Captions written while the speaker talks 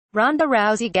Ronda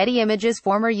Rousey. Getty Images.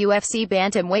 Former UFC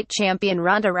bantamweight champion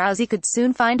Ronda Rousey could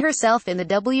soon find herself in the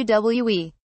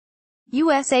WWE.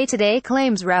 USA Today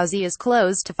claims Rousey is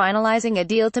close to finalizing a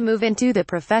deal to move into the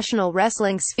professional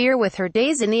wrestling sphere, with her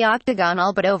days in the Octagon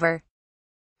all but over.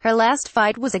 Her last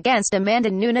fight was against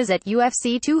Amanda Nunes at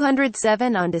UFC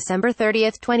 207 on December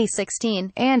 30,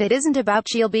 2016, and it isn't about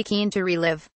she'll be keen to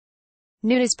relive.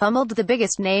 Nunes pummeled the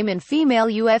biggest name in female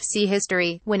UFC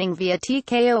history, winning via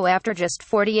TKO after just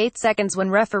 48 seconds when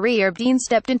referee Herb Dean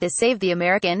stepped in to save the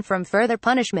American from further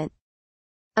punishment.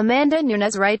 Amanda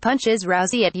Nunes right punches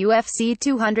Rousey at UFC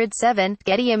 207.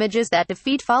 Getty Images. That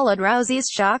defeat followed Rousey's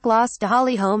shock loss to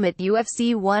Holly Holm at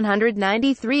UFC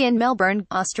 193 in Melbourne,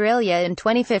 Australia in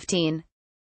 2015.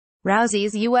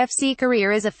 Rousey's UFC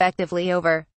career is effectively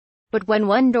over. But when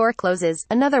one door closes,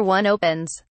 another one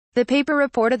opens. The paper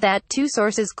reported that two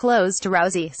sources close to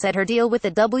Rousey said her deal with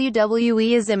the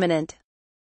WWE is imminent.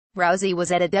 Rousey was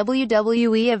at a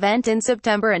WWE event in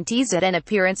September and teased at an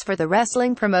appearance for the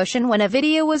wrestling promotion when a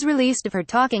video was released of her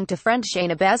talking to friend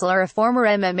Shayna Baszler, a former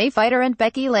MMA fighter, and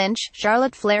Becky Lynch,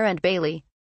 Charlotte Flair, and Bayley.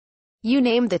 "You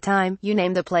name the time, you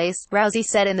name the place," Rousey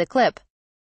said in the clip.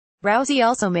 Rousey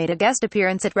also made a guest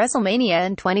appearance at WrestleMania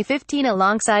in 2015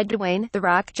 alongside Dwayne "The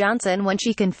Rock" Johnson when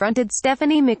she confronted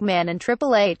Stephanie McMahon and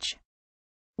Triple H.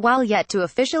 While yet to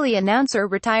officially announce her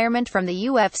retirement from the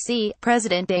UFC,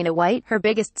 President Dana White, her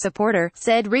biggest supporter,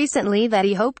 said recently that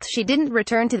he hoped she didn't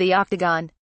return to the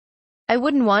Octagon. "I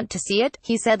wouldn't want to see it,"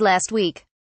 he said last week.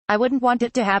 "I wouldn't want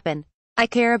it to happen. I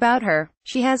care about her.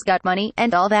 She has got money,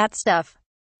 and all that stuff.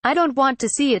 I don't want to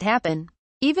see it happen."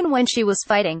 Even when she was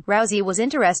fighting, Rousey was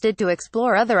interested to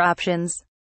explore other options.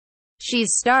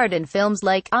 She's starred in films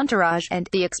like Entourage and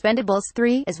The Expendables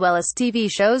 3, as well as TV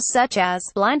shows such as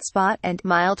Blind Spot and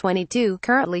Mile 22,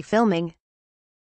 currently filming.